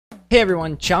Hey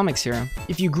everyone, chaomix here.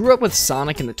 If you grew up with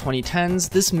Sonic in the 2010s,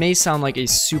 this may sound like a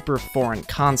super foreign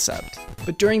concept.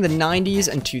 But during the 90s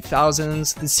and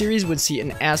 2000s, the series would see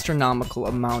an astronomical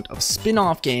amount of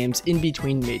spin-off games in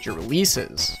between major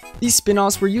releases. These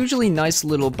spin-offs were usually nice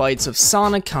little bites of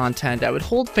Sonic content that would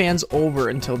hold fans over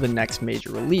until the next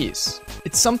major release.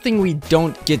 It's something we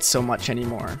don't get so much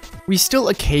anymore. We still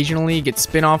occasionally get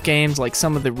spin-off games like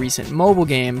some of the recent mobile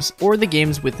games, or the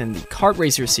games within the Kart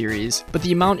Racer series, but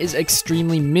the amount is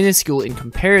extremely minuscule in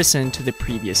comparison to the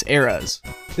previous eras.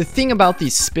 The thing about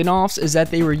these spin-offs is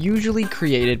that they were usually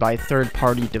created by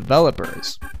third-party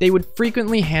developers. They would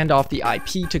frequently hand off the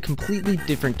IP to completely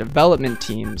different development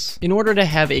teams in order to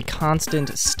have a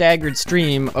constant, staggered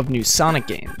stream of new Sonic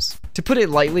games. To put it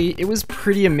lightly, it was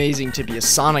pretty amazing to be a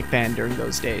Sonic fan during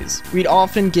those days. We'd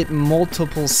often get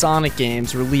multiple Sonic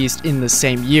games released in the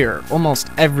same year, almost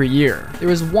every year. There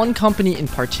was one company in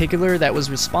particular that was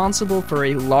responsible for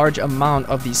a large amount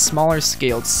of these smaller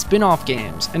scaled spin-off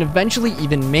games, and eventually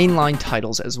even mainline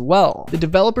titles as well. The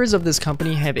developers of this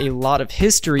company have a lot of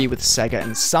history with Sega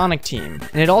and Sonic Team,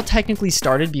 and it all technically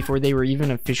started before they were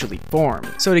even officially formed.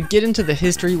 So to get into the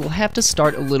history, we'll have to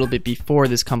start a little bit before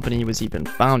this company was even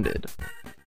founded.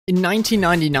 In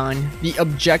 1999, the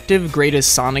objective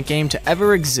greatest Sonic game to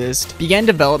ever exist began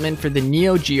development for the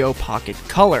Neo Geo Pocket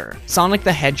Color, Sonic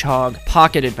the Hedgehog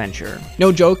Pocket Adventure.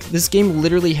 No joke, this game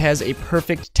literally has a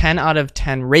perfect 10 out of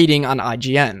 10 rating on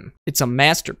IGN. It's a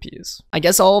masterpiece. I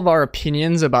guess all of our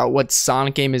opinions about what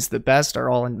Sonic game is the best are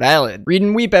all invalid. Read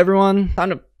and weep, everyone.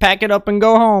 Time to pack it up and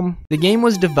go home. The game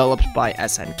was developed by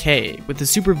SNK with the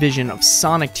supervision of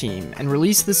Sonic Team and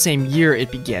released the same year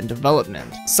it began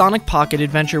development. Sonic Pocket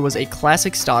Adventure was a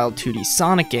classic style 2D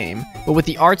Sonic game, but with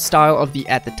the art style of the,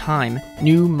 at the time,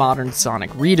 new modern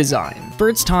Sonic redesign. For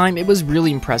its time, it was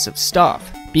really impressive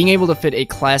stuff, being able to fit a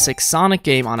classic Sonic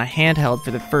game on a handheld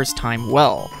for the first time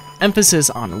well.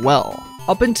 Emphasis on well.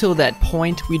 Up until that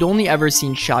point, we'd only ever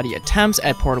seen shoddy attempts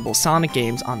at portable Sonic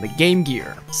games on the Game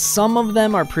Gear. Some of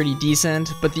them are pretty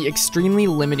decent, but the extremely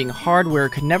limiting hardware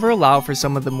could never allow for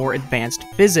some of the more advanced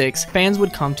physics fans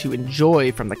would come to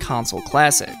enjoy from the console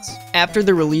classics. After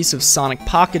the release of Sonic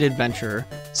Pocket Adventure,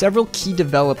 several key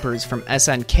developers from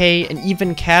SNK and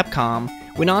even Capcom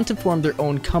went on to form their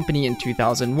own company in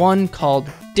 2001 called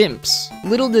Dimps.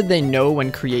 Little did they know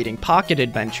when creating Pocket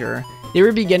Adventure, they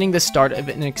were beginning the start of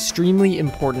an extremely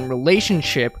important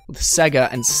relationship with Sega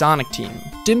and Sonic Team.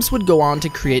 Dimps would go on to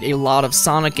create a lot of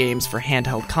Sonic games for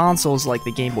handheld consoles like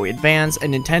the Game Boy Advance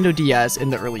and Nintendo DS in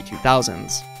the early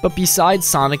 2000s. But besides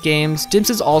Sonic games, Dimps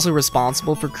is also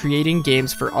responsible for creating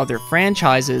games for other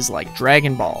franchises like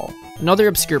Dragon Ball. Another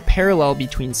obscure parallel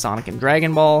between Sonic and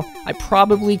Dragon Ball, I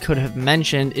probably could have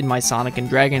mentioned in my Sonic and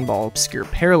Dragon Ball Obscure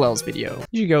Parallels video.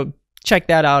 You should go check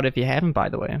that out if you haven't, by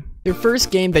the way. Their first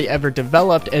game they ever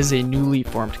developed as a newly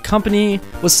formed company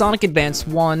was Sonic Advance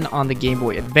 1 on the Game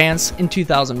Boy Advance in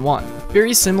 2001.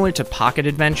 Very similar to Pocket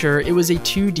Adventure, it was a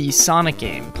 2D Sonic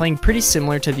game, playing pretty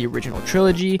similar to the original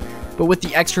trilogy, but with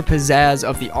the extra pizzazz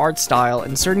of the art style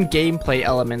and certain gameplay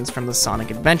elements from the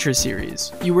Sonic Adventure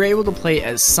series. You were able to play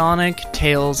as Sonic,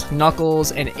 Tails,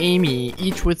 Knuckles, and Amy,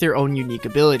 each with their own unique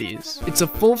abilities. It's a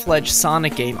full-fledged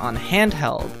Sonic game on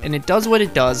handheld, and it does what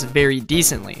it does very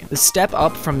decently. The step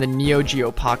up from the Neo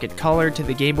Geo Pocket Color to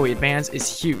the Game Boy Advance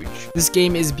is huge. This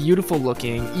game is beautiful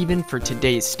looking, even for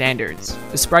today's standards.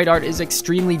 The sprite art is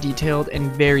extremely detailed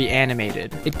and very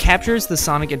animated. It captures the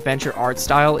Sonic Adventure art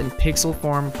style in pixel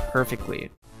form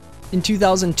perfectly. In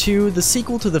 2002, the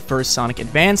sequel to the first Sonic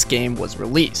Advance game was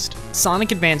released.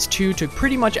 Sonic Advance 2 took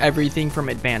pretty much everything from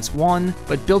Advance 1,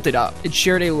 but built it up. It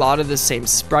shared a lot of the same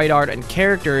sprite art and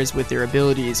characters with their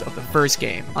abilities of the first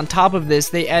game. On top of this,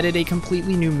 they added a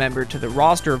completely new member to the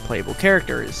roster of playable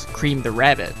characters, Cream the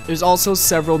Rabbit. There's also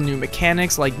several new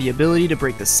mechanics like the ability to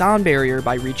break the sound barrier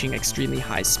by reaching extremely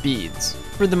high speeds.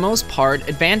 For the most part,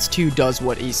 Advance 2 does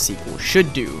what a sequel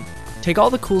should do. Take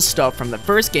all the cool stuff from the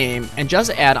first game and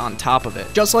just add on top of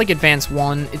it. Just like Advance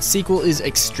 1, its sequel is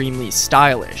extremely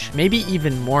stylish, maybe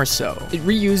even more so. It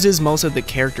reuses most of the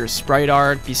character's sprite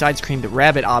art, besides Cream the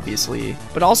Rabbit obviously,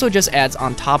 but also just adds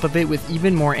on top of it with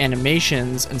even more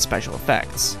animations and special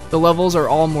effects. The levels are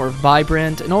all more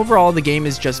vibrant, and overall the game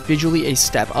is just visually a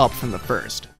step up from the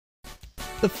first.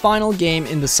 The final game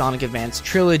in the Sonic Advance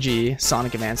trilogy,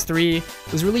 Sonic Advance 3,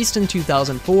 was released in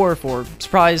 2004 for,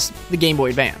 surprise, the Game Boy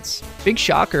Advance. Big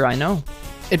shocker, I know.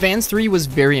 Advance 3 was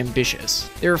very ambitious.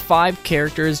 There are 5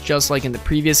 characters just like in the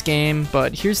previous game,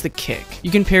 but here's the kick. You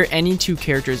can pair any 2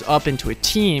 characters up into a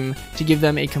team to give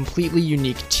them a completely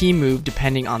unique team move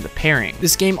depending on the pairing.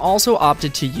 This game also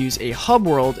opted to use a hub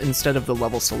world instead of the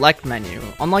level select menu,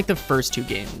 unlike the first 2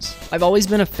 games. I've always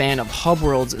been a fan of hub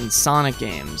worlds in Sonic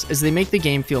games, as they make the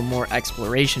game feel more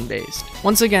exploration based.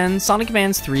 Once again, Sonic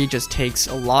Advance 3 just takes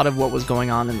a lot of what was going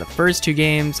on in the first 2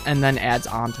 games and then adds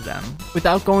on to them.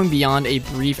 Without going beyond a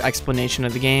brief explanation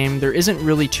of the game, there isn't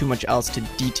really too much else to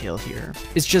detail here.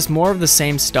 It's just more of the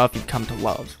same stuff you've come to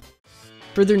love.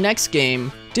 For their next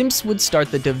game, Dimps would start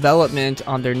the development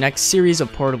on their next series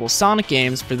of portable Sonic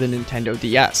games for the Nintendo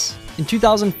DS. In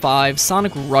 2005,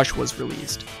 Sonic Rush was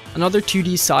released, another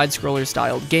 2D side-scroller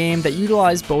styled game that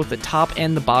utilized both the top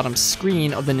and the bottom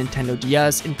screen of the Nintendo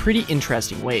DS in pretty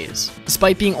interesting ways.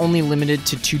 Despite being only limited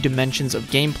to 2 dimensions of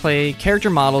gameplay, character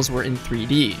models were in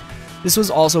 3D. This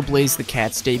was also Blaze the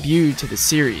Cat's debut to the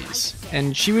series,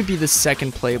 and she would be the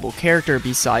second playable character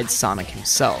besides Sonic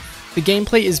himself. The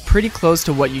gameplay is pretty close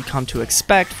to what you'd come to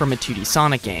expect from a 2D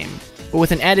Sonic game, but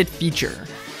with an added feature,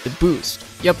 the boost.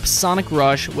 Yep, Sonic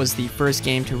Rush was the first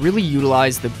game to really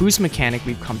utilize the boost mechanic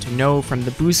we've come to know from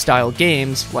the boost style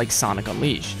games like Sonic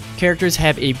Unleashed. Characters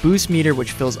have a boost meter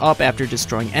which fills up after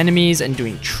destroying enemies and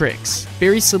doing tricks,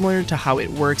 very similar to how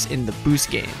it works in the boost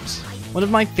games. One of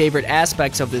my favorite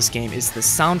aspects of this game is the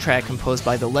soundtrack composed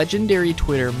by the legendary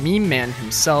Twitter meme man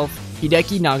himself,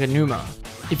 Hideki Naganuma.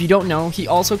 If you don't know, he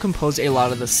also composed a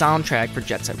lot of the soundtrack for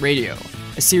Jet Set Radio,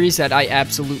 a series that I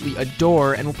absolutely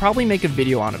adore and will probably make a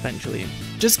video on eventually.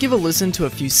 Just give a listen to a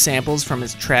few samples from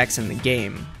his tracks in the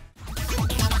game.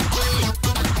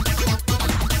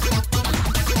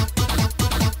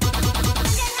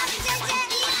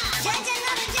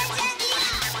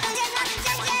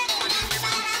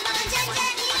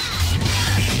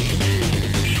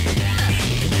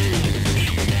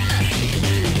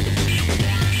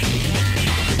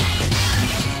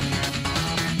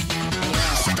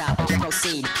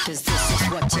 Cause this is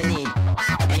what you need.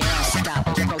 Yeah, stop,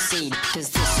 proceed, cause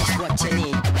this is what you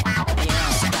need. Yeah,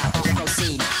 stop,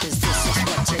 proceed, cause this is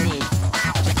what you need.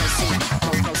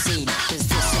 Proceed, cause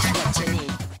this is what you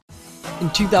need. In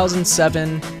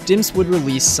 2007, Dimps would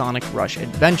release Sonic Rush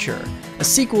Adventure, a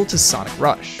sequel to Sonic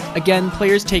Rush. Again,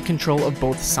 players take control of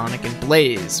both Sonic and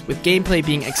Blaze, with gameplay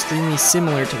being extremely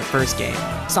similar to the first game.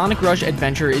 Sonic Rush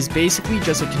Adventure is basically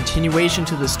just a continuation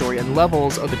to the story and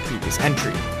levels of the previous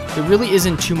entry. There really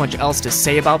isn't too much else to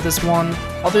say about this one,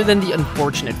 other than the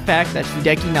unfortunate fact that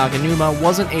Hideki Naganuma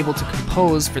wasn't able to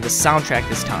compose for the soundtrack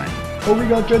this time. Oh, we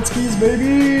got jet skis,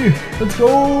 baby! Let's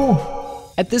go!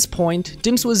 At this point,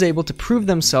 Dimps was able to prove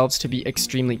themselves to be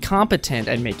extremely competent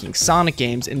at making Sonic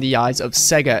games in the eyes of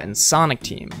Sega and Sonic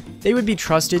Team. They would be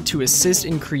trusted to assist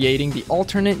in creating the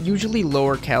alternate, usually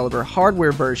lower caliber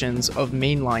hardware versions of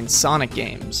mainline Sonic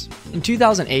games. In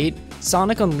 2008,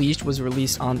 Sonic Unleashed was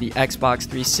released on the Xbox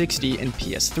 360 and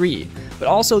PS3, but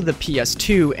also the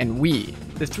PS2 and Wii.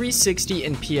 The 360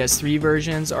 and PS3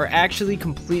 versions are actually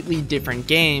completely different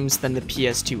games than the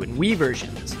PS2 and Wii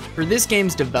versions. For this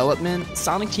game's development,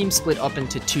 Sonic Team split up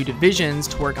into 2 divisions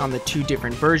to work on the 2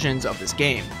 different versions of this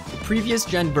game. The previous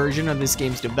gen version of this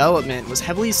game's development was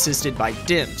heavily assisted by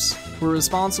Dimps, who were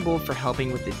responsible for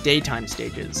helping with the daytime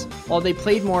stages. While they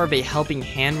played more of a helping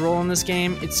hand role in this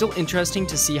game, it's still interesting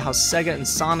to see how Sega and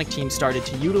Sonic Team started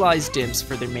to utilize Dimps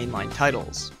for their mainline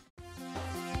titles.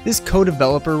 This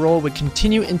co-developer role would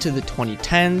continue into the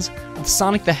 2010s, with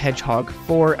Sonic the Hedgehog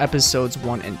 4 Episodes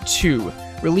 1 and 2,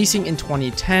 releasing in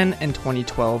 2010 and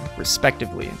 2012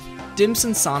 respectively. Dimps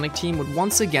and Sonic Team would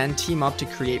once again team up to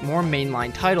create more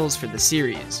mainline titles for the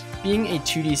series. Being a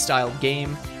 2D styled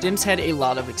game, Dimps had a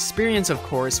lot of experience of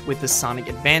course with the Sonic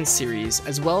Advance series,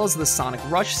 as well as the Sonic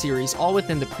Rush series all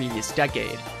within the previous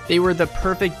decade. They were the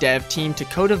perfect dev team to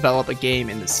co-develop a game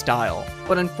in this style.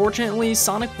 But unfortunately,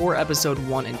 Sonic 4 Episode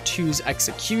 1 and 2's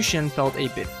execution felt a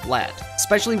bit flat,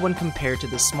 especially when compared to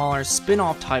the smaller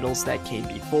spin-off titles that came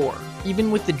before.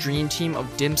 Even with the dream team of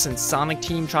Dimps and Sonic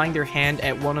Team trying their hand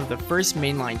at one of the first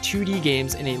mainline 2D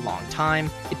games in a long time,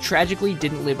 it tragically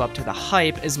didn't live up to the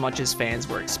hype as much as fans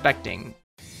were expecting.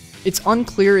 It's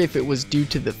unclear if it was due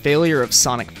to the failure of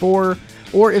Sonic 4,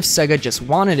 or if Sega just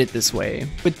wanted it this way,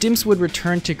 but Dimps would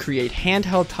return to create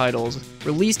handheld titles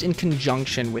released in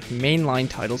conjunction with mainline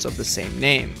titles of the same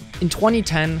name. In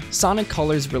 2010, Sonic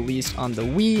Colors released on the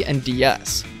Wii and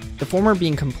DS, the former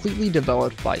being completely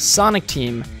developed by Sonic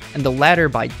Team and the latter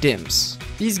by Dimps.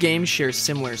 These games share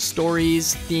similar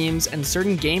stories, themes, and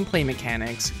certain gameplay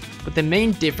mechanics, but the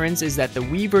main difference is that the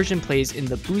Wii version plays in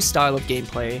the boost style of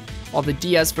gameplay, while the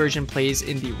DS version plays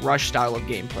in the Rush style of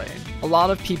gameplay. A lot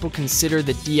of people consider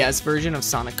the DS version of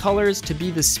Sonic Colors to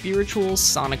be the spiritual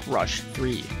Sonic Rush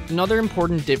 3. Another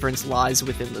important difference lies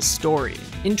within the story.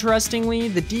 Interestingly,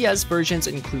 the DS versions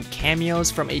include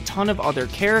cameos from a ton of other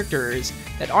characters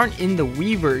that aren't in the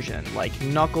Wii version, like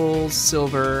Knuckles,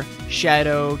 Silver,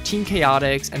 Shadow, Team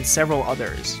Chaotix, and several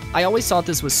others. I always thought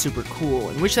this was super cool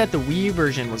and wish that the Wii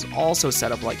version was also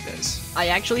set up like this. I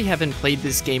actually haven't played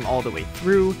this game all the way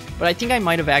through, but I think I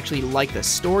might have actually liked the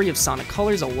story of Sonic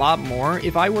Colors a lot more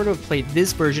if I were to have played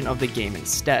this version of the game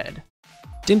instead.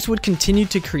 Dimps would continue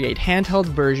to create handheld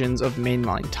versions of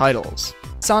mainline titles.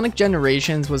 Sonic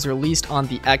Generations was released on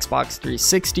the Xbox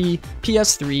 360,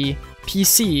 PS3,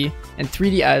 PC, and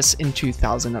 3DS in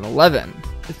 2011.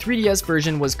 The 3DS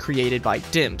version was created by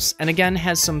Dimps, and again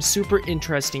has some super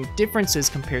interesting differences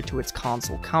compared to its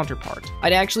console counterpart.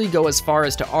 I'd actually go as far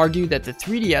as to argue that the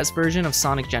 3DS version of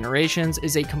Sonic Generations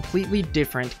is a completely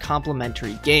different,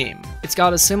 complementary game. It's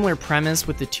got a similar premise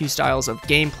with the two styles of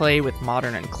gameplay with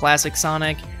modern and classic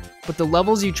Sonic, but the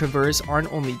levels you traverse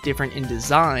aren't only different in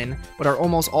design, but are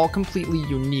almost all completely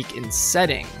unique in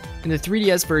setting. In the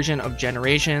 3DS version of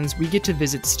Generations, we get to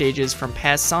visit stages from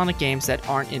past Sonic games that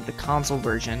aren't in the console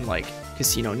version, like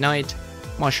Casino Night,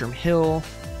 Mushroom Hill,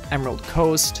 Emerald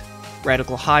Coast,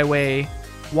 Radical Highway,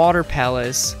 Water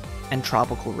Palace, and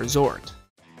Tropical Resort.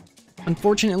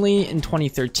 Unfortunately, in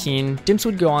 2013, Dimps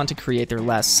would go on to create their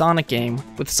last Sonic game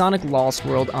with Sonic Lost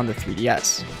World on the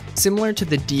 3DS. Similar to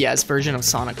the DS version of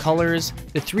Sonic Colors,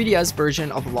 the 3DS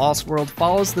version of Lost World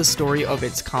follows the story of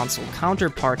its console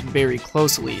counterpart very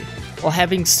closely, while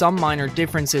having some minor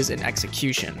differences in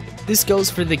execution. This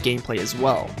goes for the gameplay as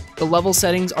well. The level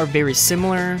settings are very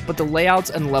similar, but the layouts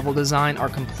and level design are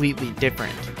completely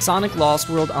different. Sonic Lost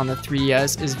World on the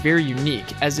 3DS is very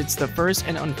unique, as it's the first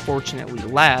and unfortunately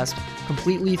last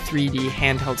completely 3D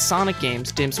handheld Sonic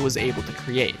games Dimps was able to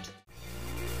create.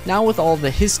 Now with all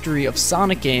the history of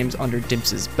Sonic games under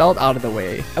Dimps' belt out of the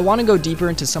way, I want to go deeper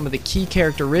into some of the key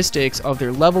characteristics of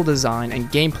their level design and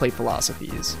gameplay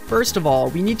philosophies. First of all,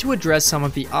 we need to address some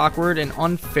of the awkward and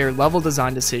unfair level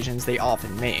design decisions they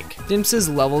often make.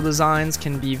 Dimps' level designs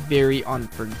can be very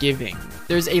unforgiving.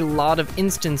 There's a lot of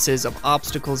instances of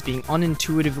obstacles being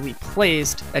unintuitively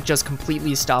placed that just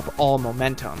completely stop all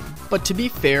momentum. But to be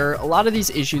fair, a lot of these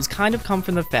issues kind of come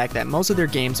from the fact that most of their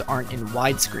games aren't in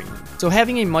widescreen, so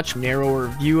having a much narrower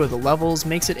view of the levels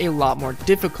makes it a lot more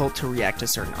difficult to react to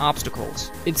certain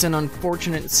obstacles. It's an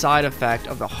unfortunate side effect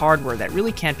of the hardware that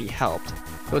really can't be helped,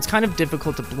 so it's kind of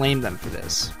difficult to blame them for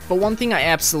this. But one thing I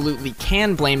absolutely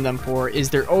can blame them for is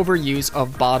their overuse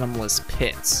of bottomless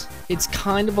pits. It's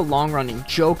kind of a long-running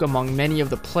joke among many of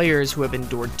the players who have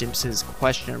endured Dimps'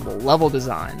 questionable level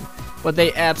design, but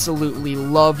they absolutely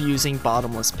love using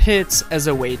bottomless pits as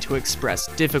a way to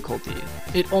express difficulty.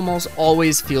 It almost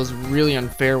always feels really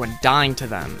unfair when dying to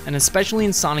them, and especially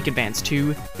in Sonic Advance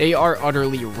 2, they are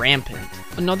utterly rampant.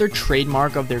 Another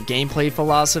trademark of their gameplay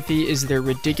philosophy is their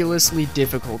ridiculously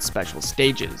difficult special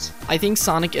stages. I think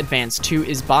Sonic Advance 2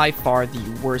 is by far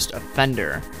the worst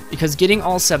offender, because getting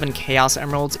all 7 Chaos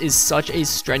Emeralds is such a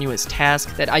strenuous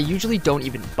task that I usually don't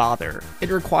even bother.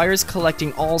 It requires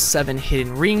collecting all 7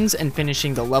 hidden rings and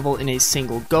finishing the level in a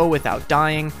single go without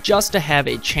dying, just to have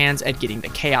a chance at getting the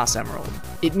Chaos Emerald.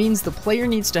 It means the player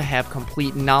needs to have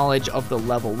complete knowledge of the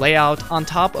level layout on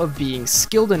top of being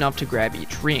skilled enough to grab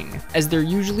each ring, as they're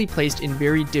usually placed in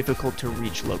very difficult to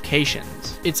reach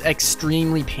locations. It's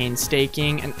extremely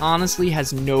painstaking and honestly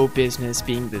has no business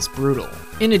being this brutal.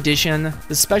 In addition,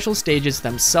 the special stages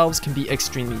themselves can be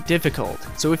extremely difficult,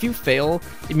 so if you fail,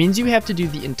 it means you have to do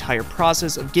the entire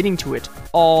process of getting to it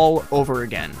all over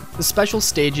again. The special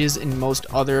stages in most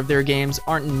other of their games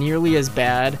aren't nearly as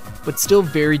bad, but still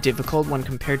very difficult when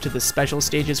compared to the special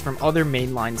stages from other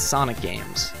mainline Sonic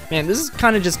games. Man, this has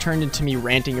kind of just turned into me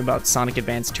ranting about Sonic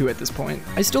Advance 2 at this point.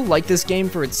 I still like this game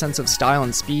for its sense of style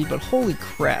and speed, but holy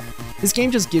crap, this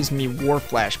game just gives me war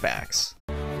flashbacks.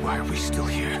 Why are we still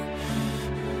here?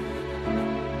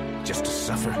 Just to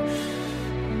suffer?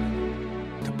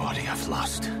 The body I've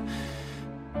lost.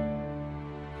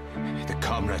 The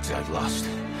comrades I've lost.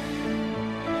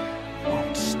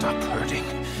 Won't stop hurting.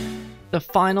 The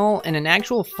final, and an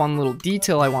actual fun little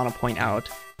detail I want to point out,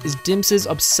 is Dimps'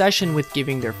 obsession with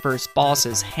giving their first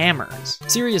bosses hammers.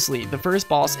 Seriously, the first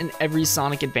boss in every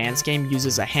Sonic Advance game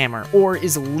uses a hammer, or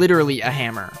is literally a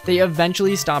hammer. They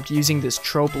eventually stopped using this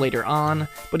trope later on,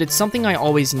 but it's something I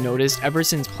always noticed ever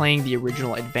since playing the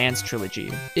original Advance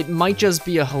trilogy. It might just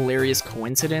be a hilarious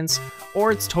coincidence,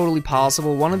 or it's totally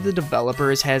possible one of the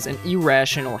developers has an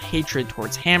irrational hatred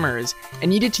towards hammers and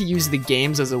needed to use the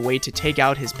games as a way to take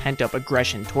out his pent-up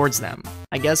aggression towards them.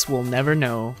 I guess we'll never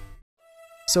know.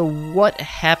 So what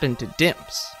happened to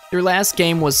Dimps? Their last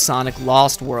game was Sonic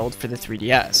Lost World for the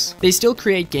 3DS. They still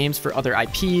create games for other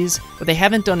IPs, but they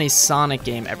haven't done a Sonic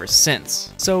game ever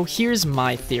since. So here's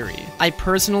my theory. I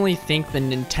personally think the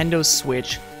Nintendo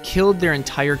Switch killed their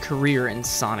entire career in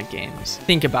Sonic games.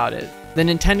 Think about it. The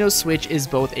Nintendo Switch is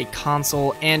both a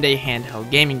console and a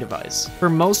handheld gaming device. For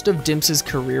most of Dimps'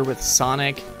 career with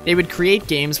Sonic, they would create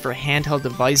games for handheld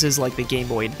devices like the Game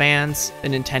Boy Advance, the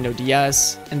Nintendo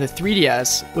DS, and the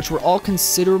 3DS, which were all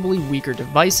considerably weaker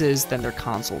devices than their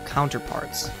console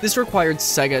counterparts. This required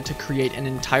Sega to create an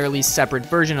entirely separate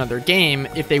version of their game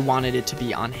if they wanted it to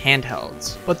be on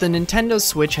handhelds. But the Nintendo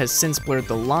Switch has since blurred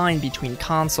the line between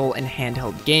console and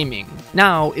handheld gaming.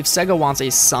 Now, if Sega wants a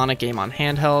Sonic game on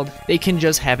handheld, they can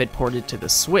just have it ported to the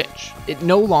Switch. It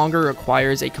no longer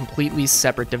requires a completely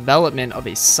separate development of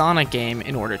a Sonic game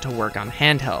in order to work on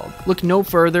handheld. Look no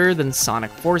further than Sonic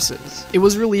Forces. It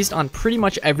was released on pretty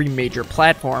much every major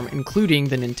platform, including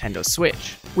the Nintendo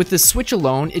Switch. With the Switch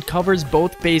alone, it covers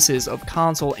both bases of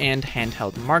console and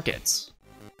handheld markets.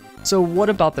 So what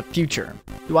about the future?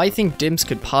 Do I think Dimps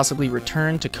could possibly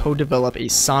return to co-develop a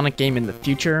Sonic game in the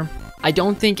future? I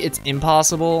don't think it's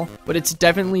impossible, but it's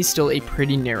definitely still a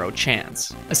pretty narrow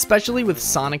chance. Especially with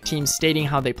Sonic Team stating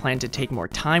how they plan to take more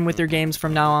time with their games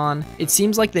from now on, it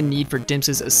seems like the need for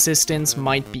Dimps' assistance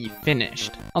might be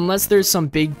finished. Unless there's some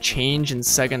big change in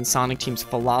Sega and Sonic Team's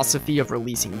philosophy of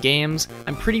releasing games,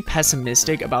 I'm pretty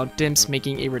pessimistic about Dimps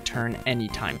making a return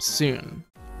anytime soon.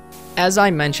 As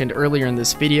I mentioned earlier in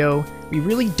this video, we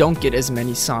really don't get as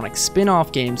many Sonic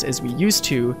spin-off games as we used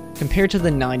to compared to the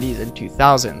 90s and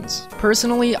 2000s.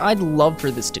 Personally, I'd love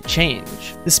for this to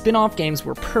change. The spin-off games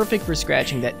were perfect for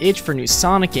scratching that itch for new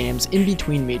Sonic games in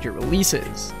between major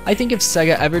releases. I think if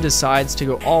Sega ever decides to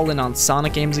go all in on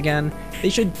Sonic games again, they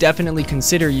should definitely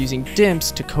consider using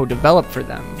Dimps to co-develop for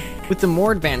them. With the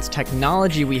more advanced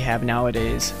technology we have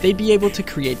nowadays, they'd be able to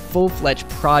create full-fledged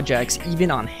projects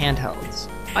even on handhelds.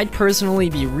 I'd personally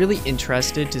be really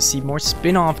interested to see more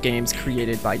spin-off games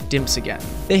created by Dimps again.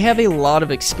 They have a lot of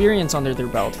experience under their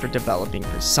belt for developing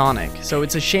for Sonic, so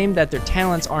it's a shame that their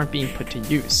talents aren't being put to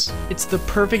use. It's the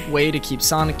perfect way to keep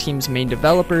Sonic Team's main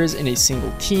developers in a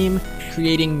single team,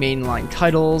 creating mainline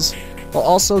titles, while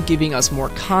also giving us more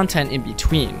content in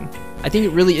between. I think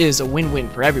it really is a win-win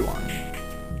for everyone.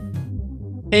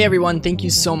 Hey everyone, thank you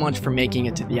so much for making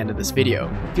it to the end of this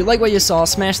video. If you like what you saw,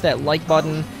 smash that like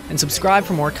button and subscribe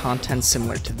for more content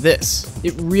similar to this.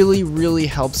 It really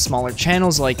helps smaller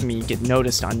channels like me get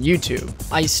noticed on YouTube.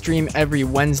 I stream every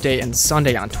Wednesday and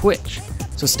Sunday on Twitch,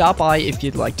 so stop by if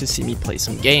you'd like to see me play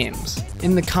some games.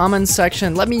 In the comments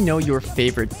section, let me know your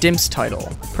favorite Dimps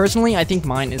title. Personally, I think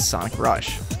mine is Sonic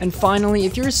Rush. And finally,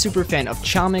 if you're a super fan of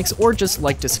chaomix or just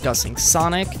like discussing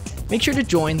Sonic, make sure to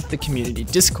join the community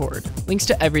Discord. Links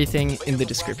to everything in the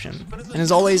description. And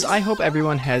as always, I hope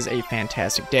everyone has a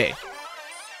fantastic day.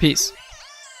 Peace.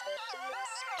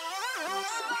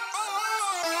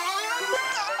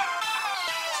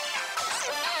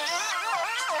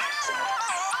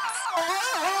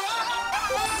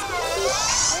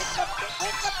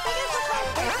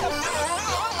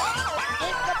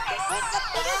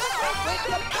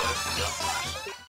 Wake up.